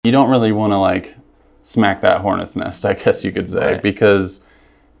You don't really want to like smack that hornet's nest, I guess you could say, Right. because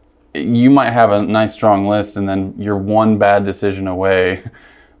you might have a nice strong list and then you're one bad decision away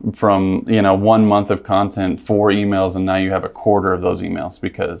from 1 month of content, 4 emails, and now you have a quarter of those emails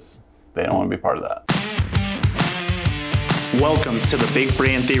because they don't want to be part of that. Welcome to the Big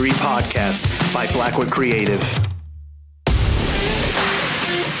Brand Theory Podcast by Blackwood Creative.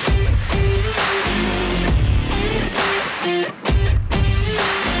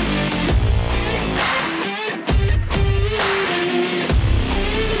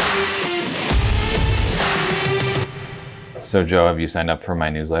 So, Joe, have you signed up for my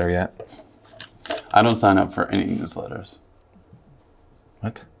newsletter yet? I don't sign up for any newsletters.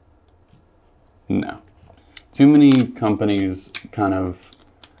 What? No. Too many companies kind of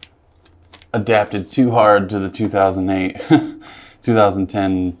adapted too hard to the 2008,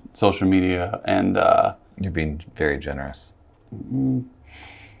 2010 social media, and You're being very generous.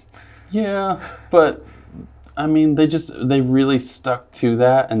 yeah, but I mean, they really stuck to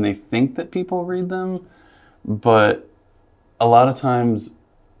that, and they think that people read them, but a lot of times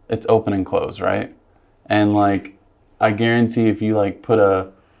it's open and close, right? And like, I guarantee if you like put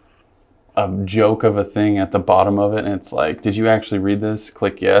a joke of a thing at the bottom of it and it's like, did you actually read this?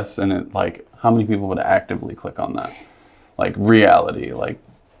 Click yes. And it like, how many people would actively click on that? Like reality, like,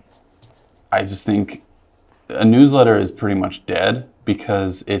 I just think a newsletter is pretty much dead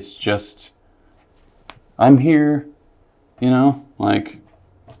because it's just, I'm here, like,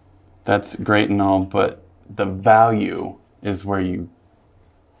 that's great and all, but the value is where you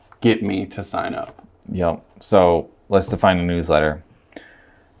get me to sign up. Yep. So let's define a newsletter.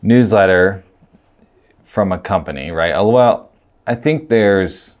 Newsletter from a company, right? Well, I think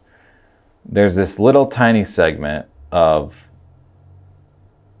there's this little tiny segment of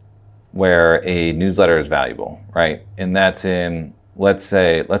where a newsletter is valuable, right? And that's in, let's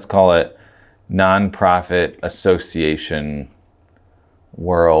call it nonprofit association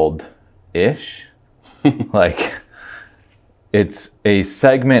world-ish. Like, it's a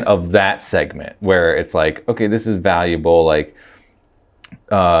segment of that segment where it's like, okay, this is valuable. Like,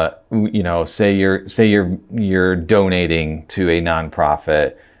 say you're donating to a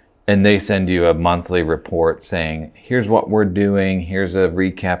nonprofit, and they send you a monthly report saying, here's what we're doing. Here's a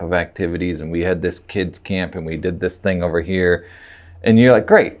recap of activities, and we had this kids camp, and we did this thing over here, and you're like,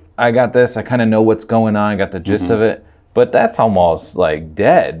 great, I got this. I kind of know what's going on. I got the gist of it, but that's almost like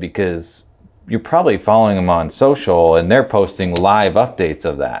dead because you're probably following them on social and they're posting live updates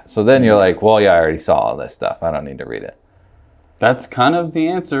of that. So then you're like, well, yeah, I already saw all this stuff. I don't need to read it. That's kind of the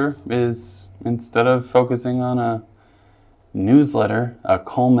answer, is instead of focusing on a newsletter, a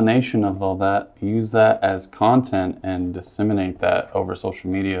culmination of all that, use that as content and disseminate that over social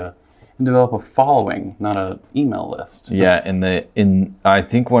media and develop a following, not an email list. Yeah, I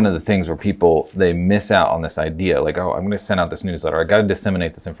think one of the things where people, they miss out on this idea, like, oh, I'm going to send out this newsletter. I got to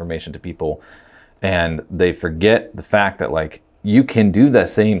disseminate this information to people. And they forget the fact that, like, you can do the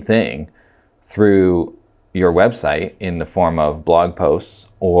same thing through your website in the form of blog posts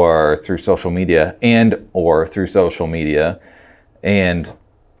or through social media and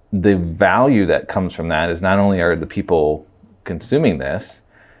the value that comes from that is not only are the people consuming this,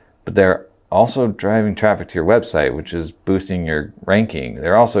 but they're also driving traffic to your website, which is boosting your ranking.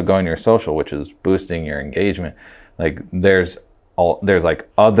 They're also going to your social, which is boosting your engagement. Like, there's like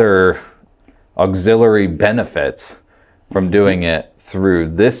other auxiliary benefits from doing it through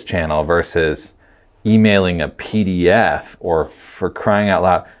this channel versus emailing a PDF, or, for crying out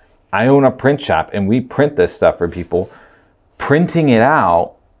loud, I own a print shop and we print this stuff for people, printing it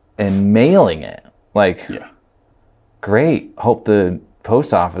out and mailing it. Like, Yeah. Great. Hope the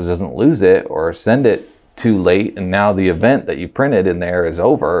post office doesn't lose it or send it too late, and now the event that you printed in there is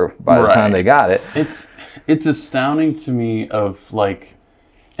over by the time they got it. It's astounding to me of like,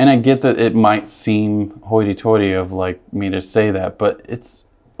 and I get that it might seem hoity-toity of like me to say that, but it's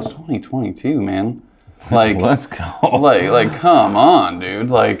 2022, man. Like, Let's go. like come on, dude.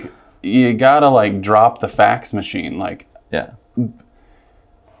 Like, you gotta like drop the fax machine. Like, Yeah.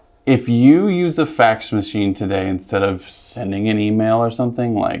 if you use a fax machine today instead of sending an email or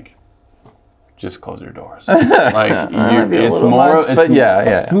something, like, just close your doors. Like, it's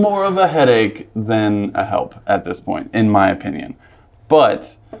more of a headache than a help at this point, in my opinion.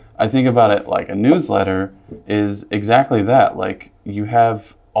 But I think about it like a newsletter is exactly that. Like, you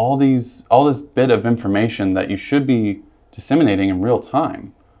have all this bit of information that you should be disseminating in real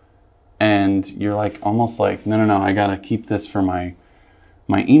time, and you're like almost like, no, I gotta keep this for my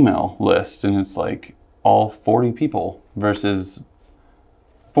email list, and it's like all 40 people versus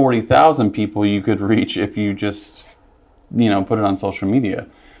 40,000 people you could reach if you just put it on social media.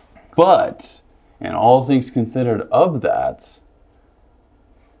 But, and all things considered of that,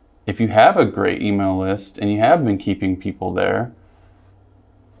 if you have a great email list and you have been keeping people there,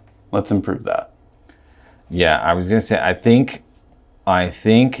 let's improve that. Yeah, I was gonna say, I think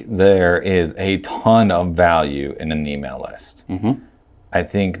there is a ton of value in an email list. Mm-hmm. I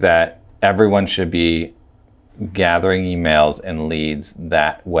think that everyone should be gathering emails and leads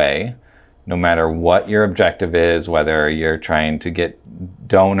that way, no matter what your objective is, whether you're trying to get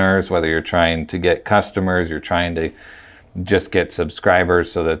donors, whether you're trying to get customers, you're trying to just get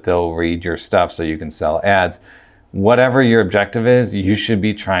subscribers so that they'll read your stuff so you can sell ads. Whatever your objective is, you should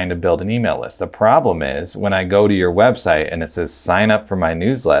be trying to build an email list. The problem is when I go to your website and it says sign up for my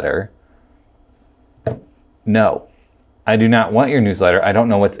newsletter, no, I do not want your newsletter. I don't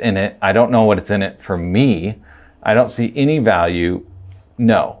know what's in it. I don't know what it's in it for me. I don't see any value.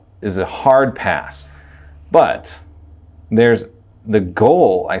 No, is a hard pass. But there's the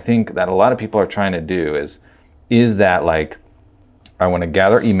goal, I think, that a lot of people are trying to do is that like, I want to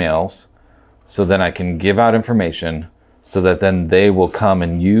gather emails so then I can give out information so that then they will come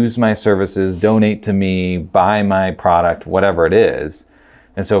and use my services, donate to me, buy my product, whatever it is.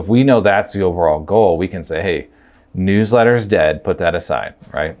 And so if we know that's the overall goal, we can say, hey, newsletter's dead, put that aside,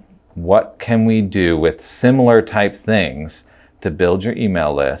 right? What can we do with similar type things to build your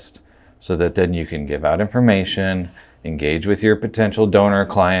email list so that then you can give out information, engage with your potential donor,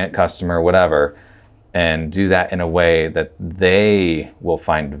 client, customer, whatever, and do that in a way that they will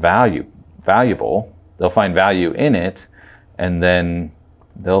find valuable. They'll find value in it, and then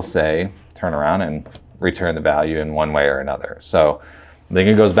they'll say, turn around and return the value in one way or another. So I think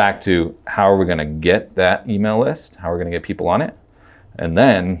it goes back to how are we going to get that email list? How are we going to get people on it? And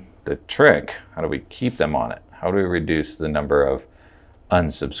then the trick, how do we keep them on it? How do we reduce the number of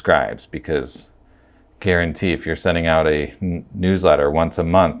unsubscribes? Because guarantee if you're sending out a newsletter once a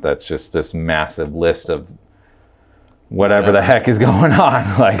month, that's just this massive list of whatever the heck is going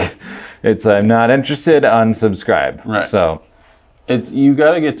on. Like it's, I'm not interested, unsubscribe. Right. So it's, you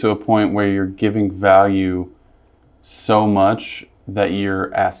got to get to a point where you're giving value so much that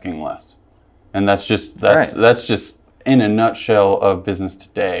you're asking less. And that's just in a nutshell of business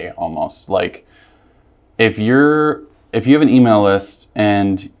today almost. Like if you have an email list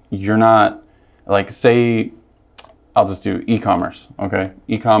and you're not, like say, I'll just do e-commerce, okay?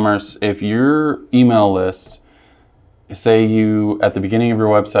 E-commerce, if your email list, say you, at the beginning of your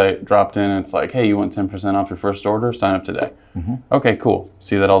website, dropped in, it's like, hey, you want 10% off your first order? Sign up today. Mm-hmm. Okay, cool.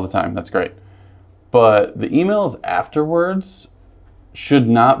 See that all the time. That's great. But the emails afterwards should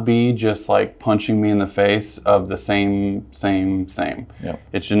not be just like punching me in the face of the same. Yep.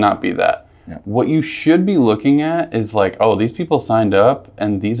 It should not be that. Yep. What you should be looking at is like, oh, these people signed up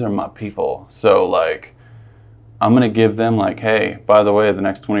and these are my people. So like, I'm going to give them like, hey, by the way, the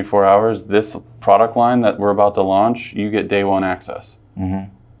next 24 hours, this product line that we're about to launch, you get day one access.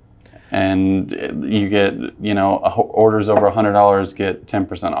 Mm-hmm. And you get, orders over $100 get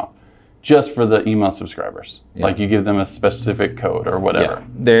 10% off. Just for the email subscribers. Yeah. Like you give them a specific code or whatever.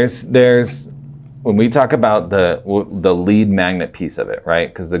 Yeah. There's when we talk about the lead magnet piece of it, right?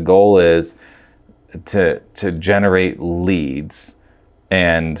 Because the goal is to generate leads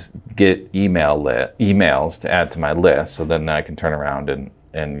and get emails to add to my list, so then I can turn around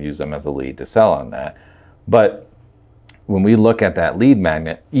and use them as a lead to sell on that. But when we look at that lead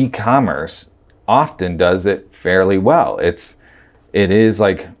magnet, e-commerce often does it fairly well. It is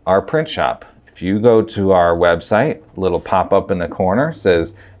like our print shop. If you go to our website, a little pop-up in the corner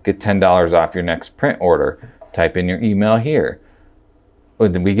says, get $10 off your next print order. Type in your email here.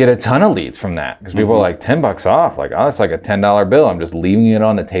 We get a ton of leads from that because people are like, $10 off. Like, oh, it's like a $10 bill. I'm just leaving it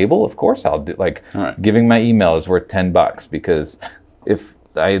on the table. Of course I'll do, like, giving my email is worth $10 because if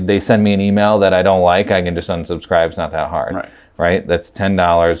they send me an email that I don't like, I can just unsubscribe. It's not that hard, right? That's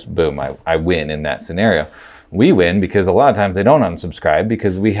 $10. Boom, I win in that scenario. We win because a lot of times they don't unsubscribe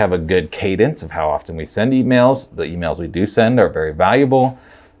because we have a good cadence of how often we send emails. The emails we do send are very valuable.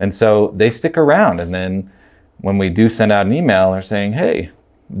 And so they stick around. And then when we do send out an email, they're saying, hey,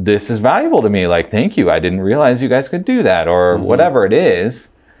 this is valuable to me. Like, thank you. I didn't realize you guys could do that or whatever it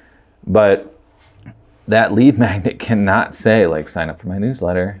is. But that lead magnet cannot say, like, sign up for my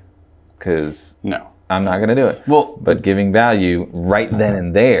newsletter because I'm not going to do it. Well, but giving value right then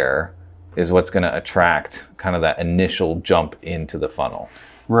and there is what's going to attract kind of that initial jump into the funnel.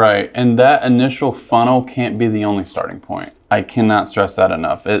 Right. And that initial funnel can't be the only starting point. I cannot stress that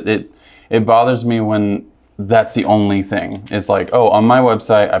enough. It bothers me when that's the only thing. It's like, oh, on my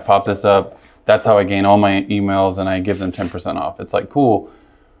website, I pop this up. That's how I gain all my emails and I give them 10% off. It's like, cool,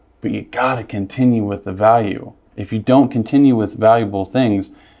 but you got to continue with the value. If you don't continue with valuable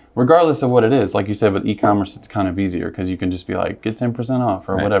things, regardless of what it is, like you said, with e-commerce, it's kind of easier because you can just be like, get 10% off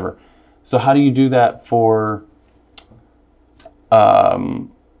or whatever. So how do you do that for a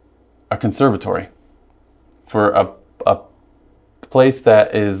conservatory, for a place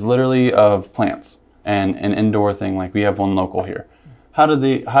that is literally of plants and an indoor thing? Like we have one local here. How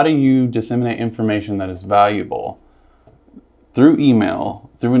do you disseminate information that is valuable through email,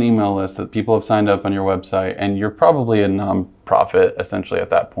 through an email list that people have signed up on your website, and you're probably a nonprofit essentially at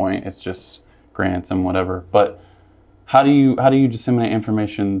that point. It's just grants and whatever. But how do you disseminate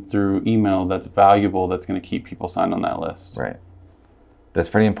information through email that's valuable, that's going to keep people signed on that list? Right. That's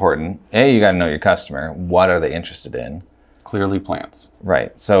pretty important. You got to know your customer. What are they interested in? Clearly plants.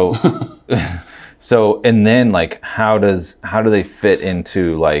 Right. So, and then like, how do they fit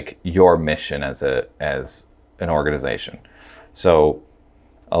into like your mission as an organization? So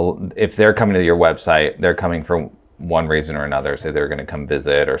if they're coming to your website, they're coming for one reason or another, say they're going to come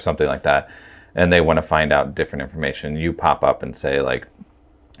visit or something like that, and they want to find out different information. You pop up and say like,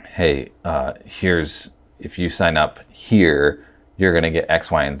 hey, if you sign up here, you're going to get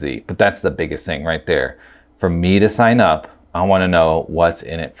X, Y, and Z. But that's the biggest thing right there. For me to sign up, I want to know what's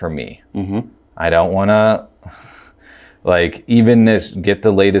in it for me. Mm-hmm. I don't want to like even get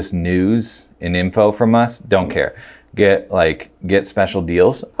the latest news and info from us. Don't care. Get special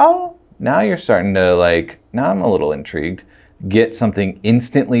deals. Oh, now you're starting to now I'm a little intrigued. Get something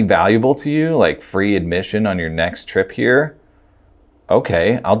instantly valuable to you, like free admission on your next trip here.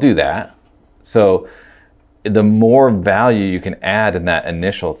 Okay, I'll do that. So the more value you can add in that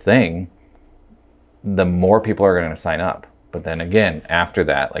initial thing, the more people are going to sign up. But then again, after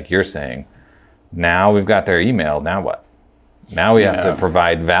that, like you're saying, now we've got their email. Now what? Now we have to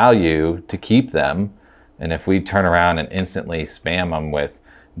provide value to keep them. And if we turn around and instantly spam them with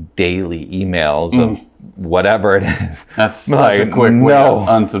daily emails of whatever it is, that's such a quick way to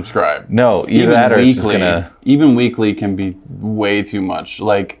unsubscribe. No, either that or it's just gonna... Even weekly can be way too much.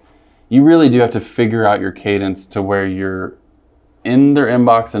 Like, you really do have to figure out your cadence to where you're in their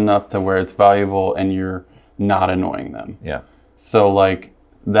inbox enough to where it's valuable and you're not annoying them. Yeah. So like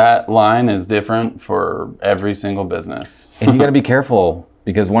that line is different for every single business. And you got to be careful,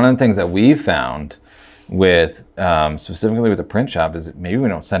 because one of the things that we've found with specifically with the print shop is maybe we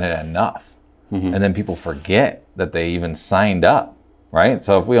don't send it enough. Mm-hmm. And then people forget that they even signed up, right?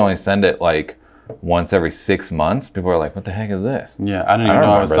 So if we only send it like once every 6 months, people are like, what the heck is this? Yeah, I didn't even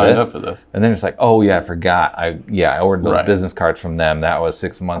know I was signed up for this. And then it's like, oh yeah, I forgot. I ordered those business cards from them. That was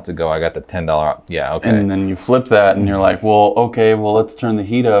 6 months ago. I got the $10 off. Yeah, okay. And then you flip that and you're like, well, okay, well, let's turn the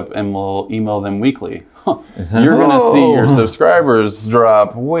heat up and we'll email them weekly. You're going to see your subscribers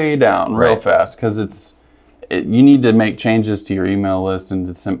drop way down real fast, because you need to make changes to your email list and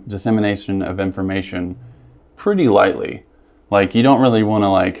dissemination of information pretty lightly. Like, you don't really want to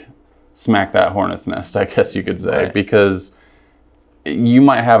like smack that hornet's nest, I guess you could say, because you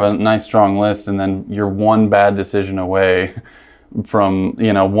might have a nice strong list and then you're one bad decision away from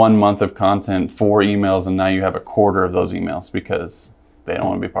 1 month of content, 4 emails, and now you have a quarter of those emails because they don't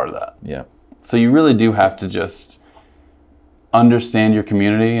want to be part of that. Yeah. So you really do have to just understand your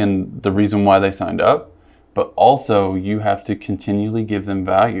community and the reason why they signed up, but also you have to continually give them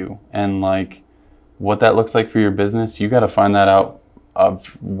value, and like what that looks like for your business, you got to find that out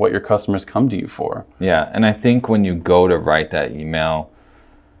of what your customers come to you for. Yeah, and I think when you go to write that email,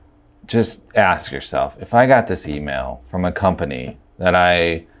 just ask yourself, if I got this email from a company that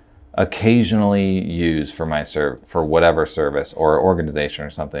I occasionally use for whatever service or organization or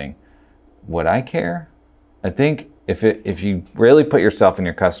something, would I care? I think if you really put yourself in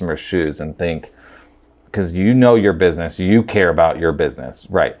your customer's shoes and think, because you know your business, you care about your business,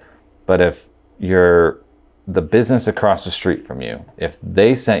 right? But if you're the business across the street from you, if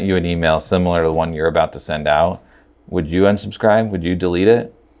they sent you an email similar to the one you're about to send out, would you unsubscribe? Would you delete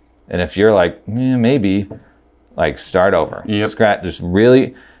it? And if you're like, maybe, like start over. Yep. Just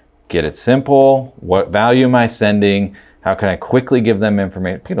really get it simple. What value am I sending? How can I quickly give them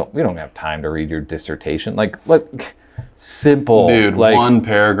information? We don't have time to read your dissertation. Simple. Dude, one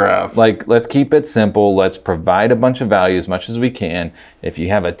paragraph. Let's keep it simple. Let's provide a bunch of value as much as we can. If you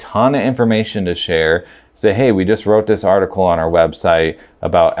have a ton of information to share, say, hey, we just wrote this article on our website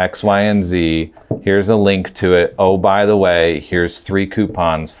about X, Y, and Z. Here's a link to it. Oh, by the way, here's 3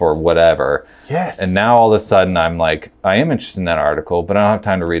 coupons for whatever. Yes. And now all of a sudden I'm like, I am interested in that article, but I don't have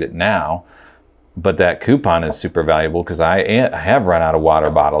time to read it now. But that coupon is super valuable because I have run out of water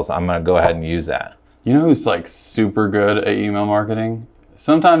bottles. I'm going to go ahead and use that. You know who's like super good at email marketing?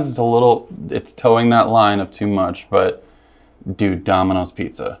 Sometimes it's towing that line of too much, but dude, Domino's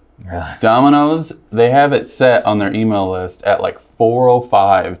Pizza. Domino's, they have it set on their email list at like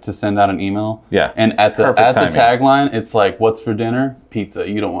 4:05 to send out an email. Yeah. And at the Perfect timing. tagline, it's like, "What's for dinner? Pizza.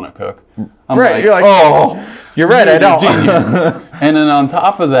 You don't want to cook." I'm Right. You're like, oh, you're right. I don't. Genius. And then on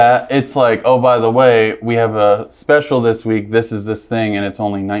top of that, it's like, "Oh, by the way, we have a special this week. This is this thing, and it's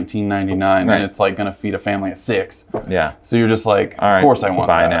only $19.99, Right. and it's like going to feed a family of 6." Yeah. So you're just like, All right, "Of course I want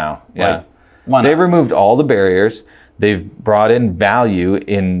buy that." now. Yeah. Like, why not? They've removed all the barriers. They've brought in value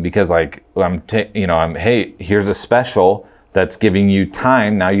in because like hey, here's a special that's giving you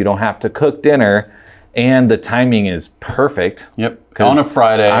time. Now you don't have to cook dinner, and the timing is perfect. Yep. On a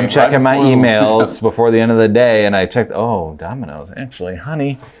Friday. I'm checking right my before- emails before the end of the day, and I checked. Oh, Domino's. Actually,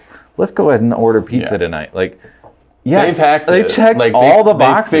 honey, let's go ahead and order pizza tonight. Like, yes, They've hacked they it. checked Like, all the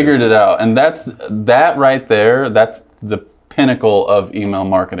boxes. They figured it out, and that right there. That's the pinnacle of email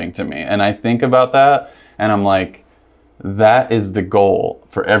marketing to me. And I think about that, and I'm like, that is the goal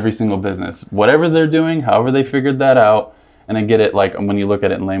for every single business. Whatever they're doing, however they figured that out. And I get it. Like when you look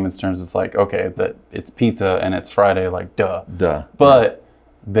at it in layman's terms, it's like, okay, that it's pizza and it's Friday. Like, duh. But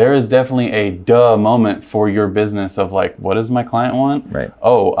there is definitely a duh moment for your business of like, what does my client want? Right.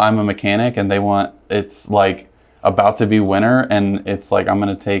 Oh, I'm a mechanic and it's like about to be winter and it's like, I'm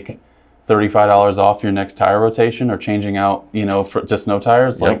going to take $35 off your next tire rotation or changing out, for just no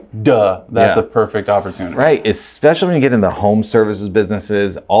tires. Yep. Like, duh, that's Yeah. a perfect opportunity. Right, especially when you get into home services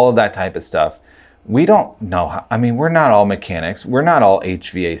businesses, all of that type of stuff. We don't know how, we're not all mechanics. We're not all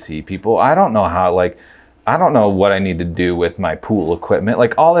HVAC people. I don't know I don't know what I need to do with my pool equipment,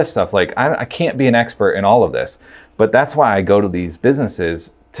 like all this stuff. Like I can't be an expert in all of this, but that's why I go to these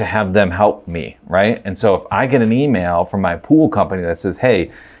businesses to have them help me, right? And so if I get an email from my pool company that says,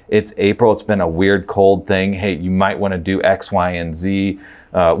 hey, it's April, it's been a weird cold thing. Hey, you might want to do X, Y, and Z,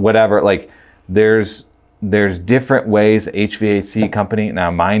 whatever. Like there's different ways HVAC company,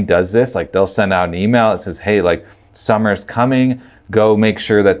 now mine does this, like they'll send out an email that says, hey, like summer's coming, go make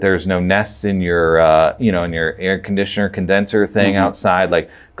sure that there's no nests in your, in your air conditioner condenser thing outside, like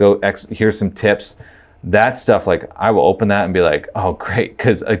here's some tips. That stuff, like I will open that and be like, oh great,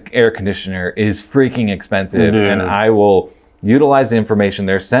 because an air conditioner is freaking expensive. Dude. And I will utilize the information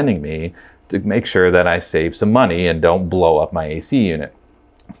they're sending me to make sure that I save some money and don't blow up my AC unit.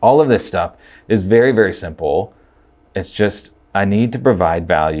 All of this stuff is very, very simple. It's just I need to provide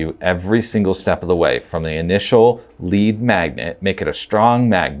value every single step of the way, from the initial lead magnet, make it a strong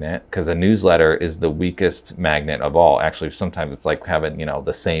magnet, because a newsletter is the weakest magnet of all. Actually, sometimes it's like having,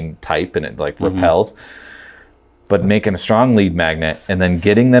 the same type and it like repels. But making a strong lead magnet and then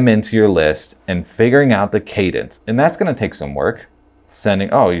getting them into your list and figuring out the cadence. And that's going to take some work.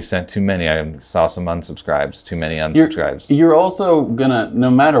 You sent too many. I saw some unsubscribes, too many unsubscribes. You're also gonna, no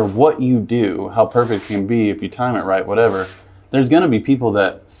matter what you do, how perfect it can be, if you time it right, whatever, there's gonna be people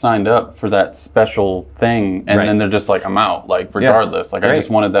that signed up for that special thing and then they're just like, I'm out, like regardless. Like I just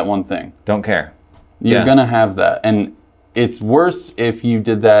wanted that one thing. Don't care. You're gonna have that. And it's worse if you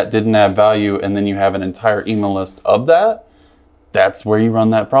didn't have value, and then you have an entire email list of that. That's where you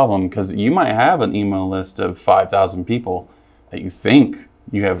run that problem, because you might have an email list of 5,000 people that you think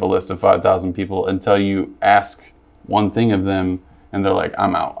you have a list of 5,000 people until you ask one thing of them and they're like,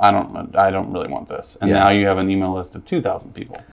 I'm out. I don't really want this. And now you have an email list of 2,000 people.